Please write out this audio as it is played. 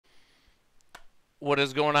What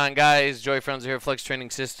is going on, guys? Joy Friends here at FLEXX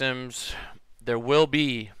Training Systems. There will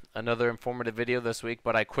be another informative video this week,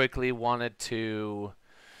 but I quickly wanted to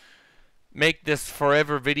make this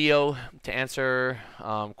forever video to answer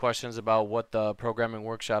questions about what the programming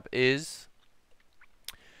workshop is.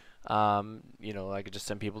 I could just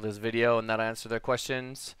send people this video and that'll answer their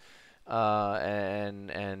questions.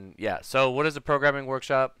 Yeah, so what is a programming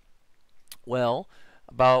workshop? Well,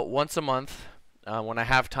 about once a month, when I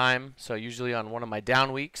have time, so usually on one of my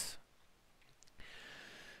down weeks,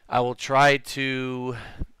 I will try to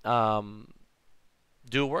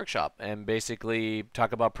do a workshop and basically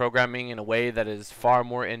talk about programming in a way that is far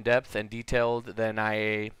more in-depth and detailed than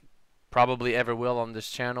I probably ever will on this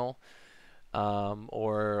channel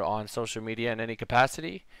or on social media in any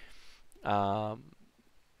capacity.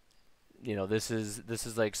 This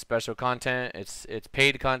is like special content. It's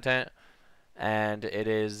paid content, and it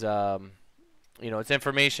is it's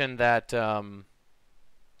information that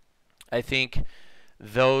I think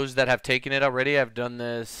those that have taken it already. I've done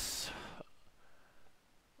this.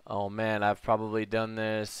 Oh man, I've probably done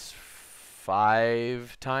this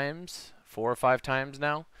 5 times, 4 or 5 times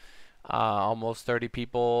now. Almost 30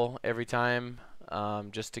 people every time,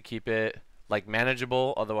 just to keep it like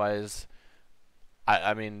manageable. Otherwise,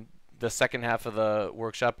 I mean, the second half of the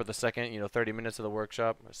workshop, or the second 30 minutes of the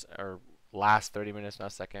workshop, or last 30 minutes,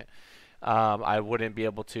 not second, I wouldn't be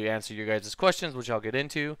able to answer your guys' questions, which I'll get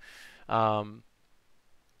into. And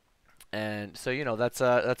so that's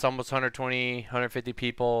almost 120, 150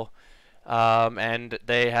 people, and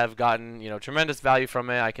they have gotten tremendous value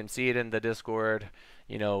from it. I can see it in the Discord.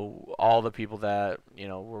 All the people that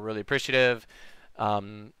were really appreciative.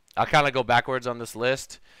 I'll kind of go backwards on this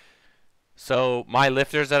list. So my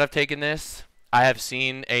lifters that have taken this, I have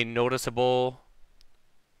seen a noticeable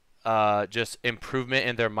just improvement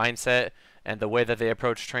in their mindset and the way that they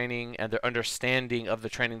approach training and their understanding of the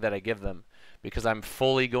training that I give them, because I'm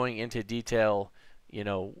fully going into detail,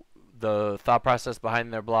 the thought process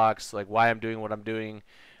behind their blocks, like why I'm doing what I'm doing.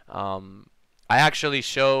 I actually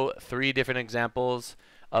show 3 different examples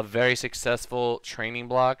of very successful training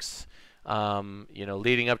blocks,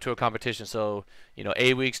 leading up to a competition. So,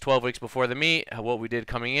 8 weeks, 12 weeks before the meet, what we did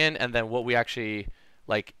coming in, and then what we actually,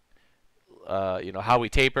 how we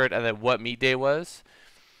tapered, and then what meet day was.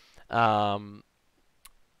 And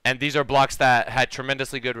these are blocks that had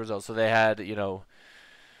tremendously good results. So they had,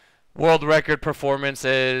 world record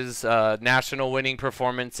performances, national winning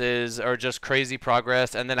performances, or just crazy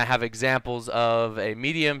progress. And then I have examples of a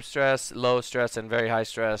medium stress, low stress, and very high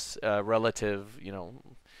stress relative.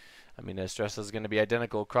 I mean, the stress is going to be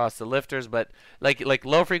identical across the lifters, but like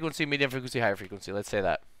low frequency, medium frequency, higher frequency. Let's say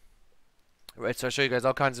that. Right. So I'll show you guys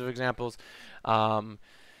all kinds of examples, and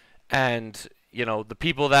the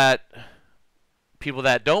people that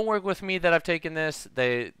don't work with me that I've taken this,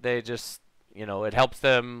 they just it helps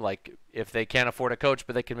them, like if they can't afford a coach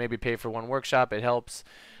but they can maybe pay for one workshop, it helps.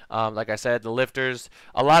 Like I said, the lifters,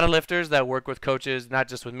 a lot of lifters that work with coaches, not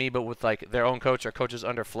just with me but with like their own coach or coaches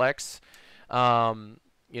under FLEXX,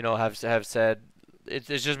 have said it's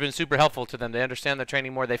just been super helpful to them. They understand the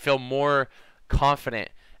training more, they feel more confident,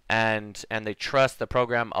 and they trust the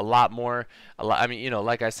program a lot more. I mean,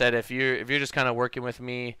 like I said, if you're just kind of working with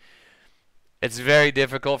me, it's very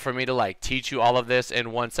difficult for me to like teach you all of this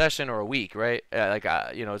in one session or a week, right?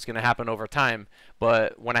 It's going to happen over time.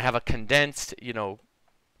 But when I have a condensed,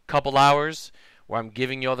 couple hours where I'm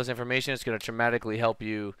giving you all this information, it's going to dramatically help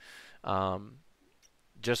you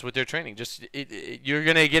just with your training. You're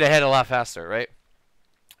going to get ahead a lot faster, right?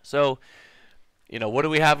 So, what do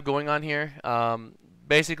we have going on here?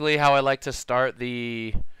 Basically, how I like to start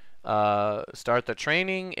the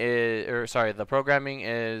training the programming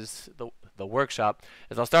is the workshop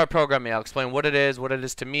is I'll start programming. I'll explain what it is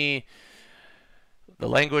to me, the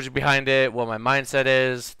language behind it, what my mindset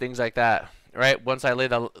is, things like that. Right? Once I lay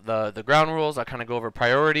the ground rules, I kind of go over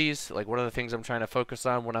priorities, like what are the things I'm trying to focus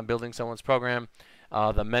on when I'm building someone's program,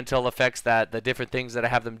 the mental effects that the different things that I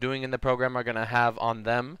have them doing in the program are going to have on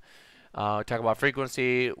them. We talk about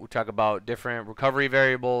frequency. We talk about different recovery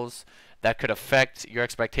variables that could affect your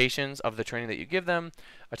expectations of the training that you give them.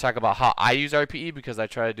 I talk about how I use RPE, because I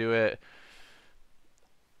try to do it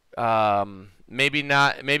maybe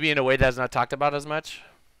in a way that's not talked about as much.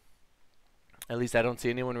 At least I don't see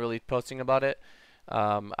anyone really posting about it.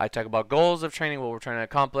 I talk about goals of training, what we're trying to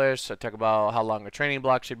accomplish. I talk about how long a training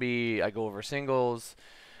block should be. I go over singles.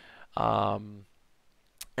 And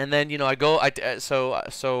then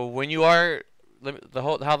so when you are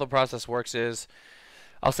how the process works is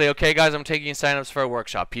I'll say, okay guys, I'm taking signups for a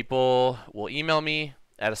workshop. People will email me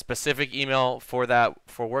at a specific email for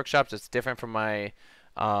workshops. It's different from my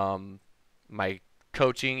my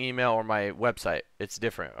coaching email or my website. It's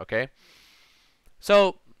different, okay?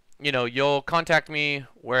 So, you'll contact me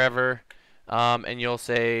wherever, and you'll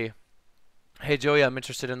say, hey, Joey, I'm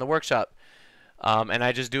interested in the workshop. And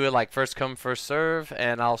I just do it like first come, first serve,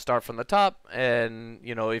 and I'll start from the top. And,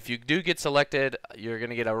 if you do get selected, you're going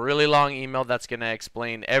to get a really long email that's going to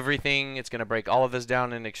explain everything. It's going to break all of this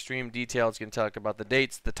down in extreme detail. It's going to talk about the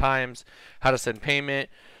dates, the times, how to send payment,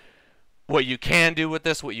 what you can do with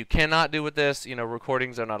this, what you cannot do with this.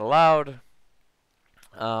 Recordings are not allowed.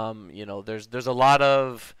 There's a lot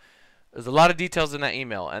of details in that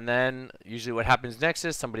email. And then usually what happens next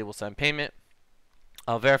is somebody will send payment.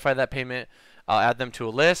 I'll verify that payment. I'll add them to a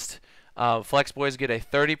list. Flex Boys get a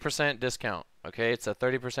 30% discount. Okay, it's a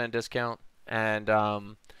 30% discount. And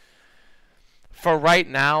for right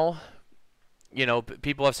now,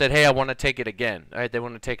 people have said, hey, I want to take it again. All right, they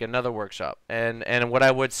want to take another workshop. And what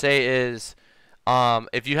I would say is,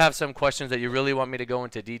 if you have some questions that you really want me to go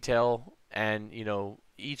into detail, and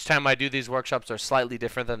each time I do these workshops are slightly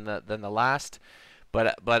different than the last,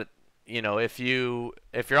 but if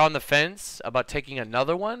you're on the fence about taking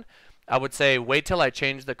another one, I would say wait till I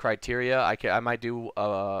change the criteria. I might do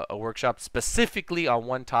a workshop specifically on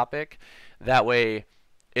one topic. That way,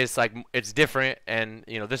 it's different, and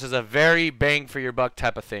this is a very bang for your buck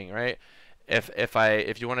type of thing, right?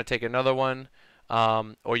 If you want to take another one,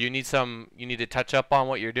 or you need to touch up on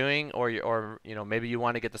what you're doing, or maybe you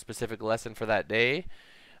want to get the specific lesson for that day,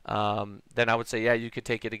 then I would say yeah, you could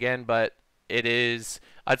take it again. But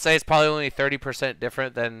I'd say it's probably only 30%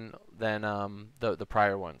 different than the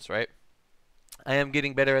prior ones, right? I am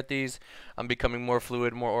getting better at these. I'm becoming more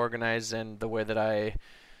fluid, more organized, and the way that I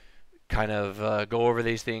kind of go over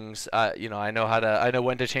these things, I know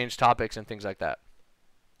when to change topics and things like that.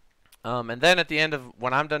 And then at the end of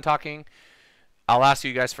when I'm done talking, I'll ask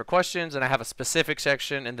you guys for questions, and I have a specific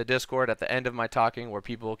section in the Discord at the end of my talking where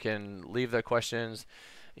people can leave their questions.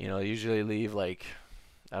 I usually leave like,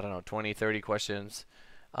 I don't know, 20, 30 questions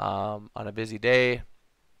on a busy day.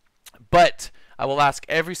 But I will ask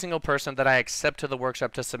every single person that I accept to the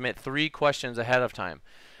workshop to submit 3 questions ahead of time.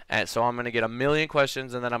 And so I'm going to get 1,000,000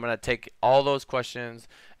 questions, and then I'm going to take all those questions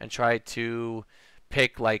and try to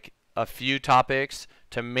pick like a few topics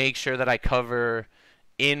to make sure that I cover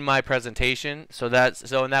in my presentation. So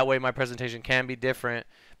in that way my presentation can be different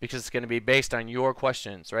because it's going to be based on your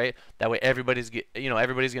questions, right? That way everybody's going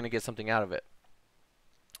to get something out of it,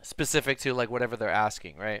 specific to like whatever they're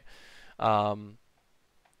asking, right?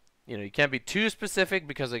 You can't be too specific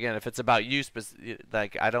because again, if it's about you,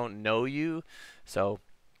 like I don't know you, so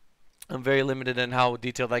I'm very limited in how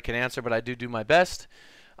detailed I can answer, but I do my best,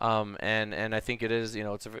 and I think it is,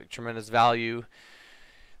 it's a tremendous value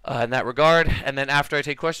in that regard. And then after I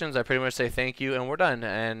take questions, I pretty much say thank you and we're done.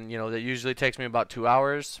 And that usually takes me about 2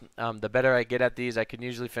 hours. The better I get at these, I can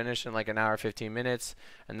usually finish in like an hour, 15 minutes,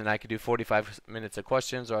 and then I could do 45 minutes of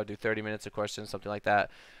questions, or I'll do 30 minutes of questions, something like that.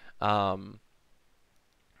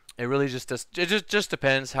 It really just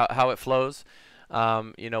depends how it flows. When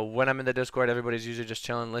I'm in the Discord, everybody's usually just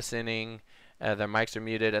chilling, listening. Their mics are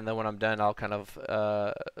muted, and then when I'm done, I'll kind of,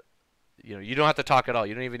 you don't have to talk at all.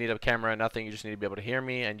 You don't even need a camera, nothing. You just need to be able to hear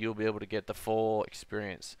me, and you'll be able to get the full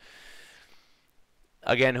experience.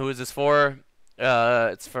 Again, who is this for?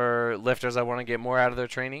 It's for lifters that want to get more out of their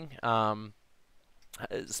training.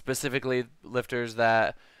 Specifically, lifters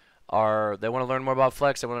that they want to learn more about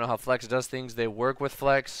FLEXX. They want to know how FLEXX does things. They work with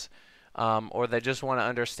FLEXX, or they just want to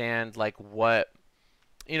understand like what.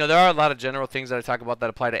 There are a lot of general things that I talk about that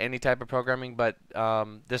apply to any type of programming, but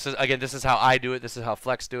this is how I do it. This is how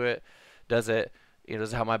FLEXX does it. This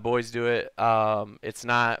is how my boys do it. It's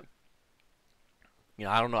not.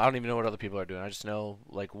 I don't know. I don't even know what other people are doing. I just know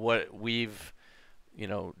like what we've,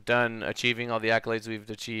 done, achieving all the accolades we've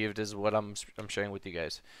achieved is what I'm sharing with you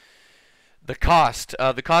guys. The cost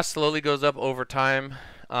slowly goes up over time.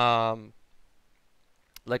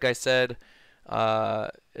 Like I said,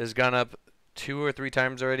 has gone up 2 or 3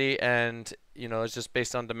 times already, and it's just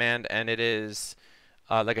based on demand, and it is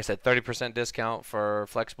like I said, 30% discount for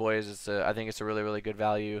Flex Boys. I think it's a really, really good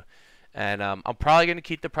value, and I'm probably going to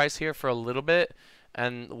keep the price here for a little bit,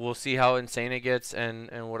 and we'll see how insane it gets and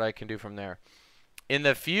what I can do from there. In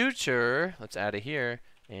the future, let's add it here.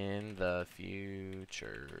 In the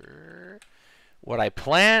future, what I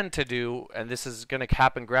plan to do, and this is going to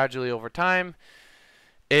happen gradually over time,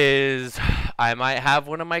 is I might have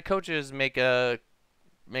one of my coaches make a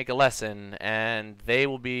lesson, and they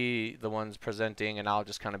will be the ones presenting, and I'll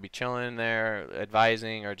just kind of be chilling there,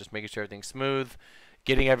 advising, or just making sure everything's smooth,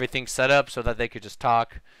 getting everything set up so that they could just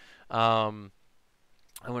talk. I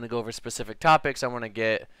want to go over specific topics. I want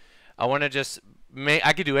to just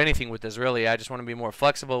I could do anything with this really. I just want to be more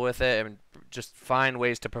flexible with it and just find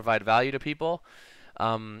ways to provide value to people.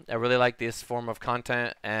 I really like this form of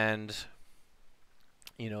content, and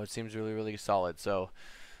it seems really, really solid. So,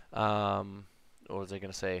 what was I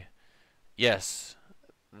gonna say? Yes,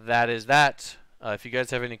 that is that. If you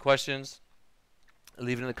guys have any questions,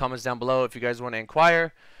 leave it in the comments down below. If you guys want to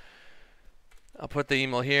inquire, I'll put the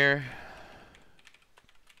email here.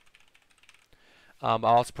 I'll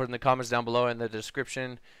also put it in the comments down below in the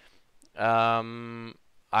description.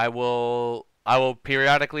 I will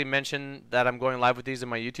periodically mention that I'm going live with these in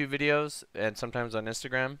my YouTube videos and sometimes on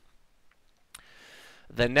Instagram.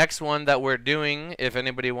 The next one that we're doing, if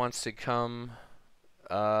anybody wants to come,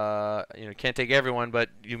 can't take everyone, but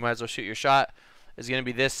you might as well shoot your shot, is going to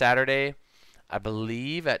be this Saturday, I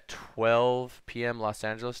believe at 12 p.m. Los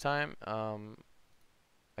Angeles time.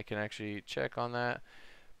 I can actually check on that.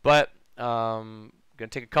 But going to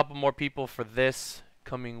take a couple more people for this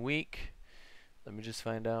coming week. Let me just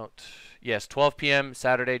find out. Yes, 12 p.m.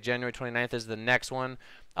 Saturday, January 29th is the next one.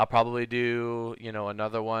 I'll probably do,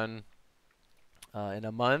 another one in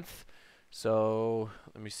a month. So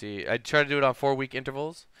let me see. I try to do it on 4-week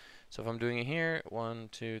intervals. So if I'm doing it here, 1,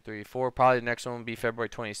 2, 3, 4. Probably the next one will be February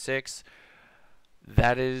 26th.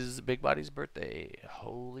 That is Big Body's birthday.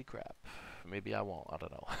 Holy crap. Maybe I won't. I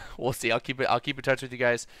don't know. We'll see. I'll keep in touch with you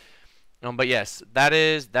guys. But yes, that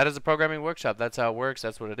is a programming workshop. That's how it works.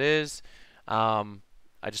 That's what it is.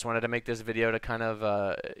 I just wanted to make this video to kind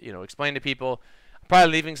of explain to people. I'm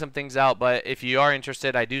probably leaving some things out, but if you are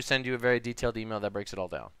interested, I do send you a very detailed email that breaks it all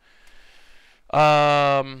down.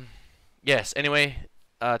 Yes. Anyway,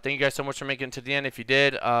 thank you guys so much for making it to the end. If you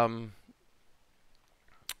did, yeah,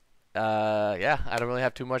 I don't really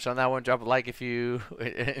have too much on that one. Drop a like if you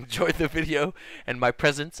enjoyed the video and my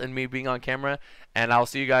presence and me being on camera. And I'll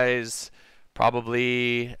see you guys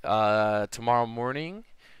probably tomorrow morning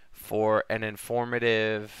for an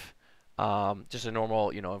informative, just a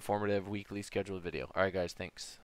normal, informative weekly scheduled video. All right, guys, thanks.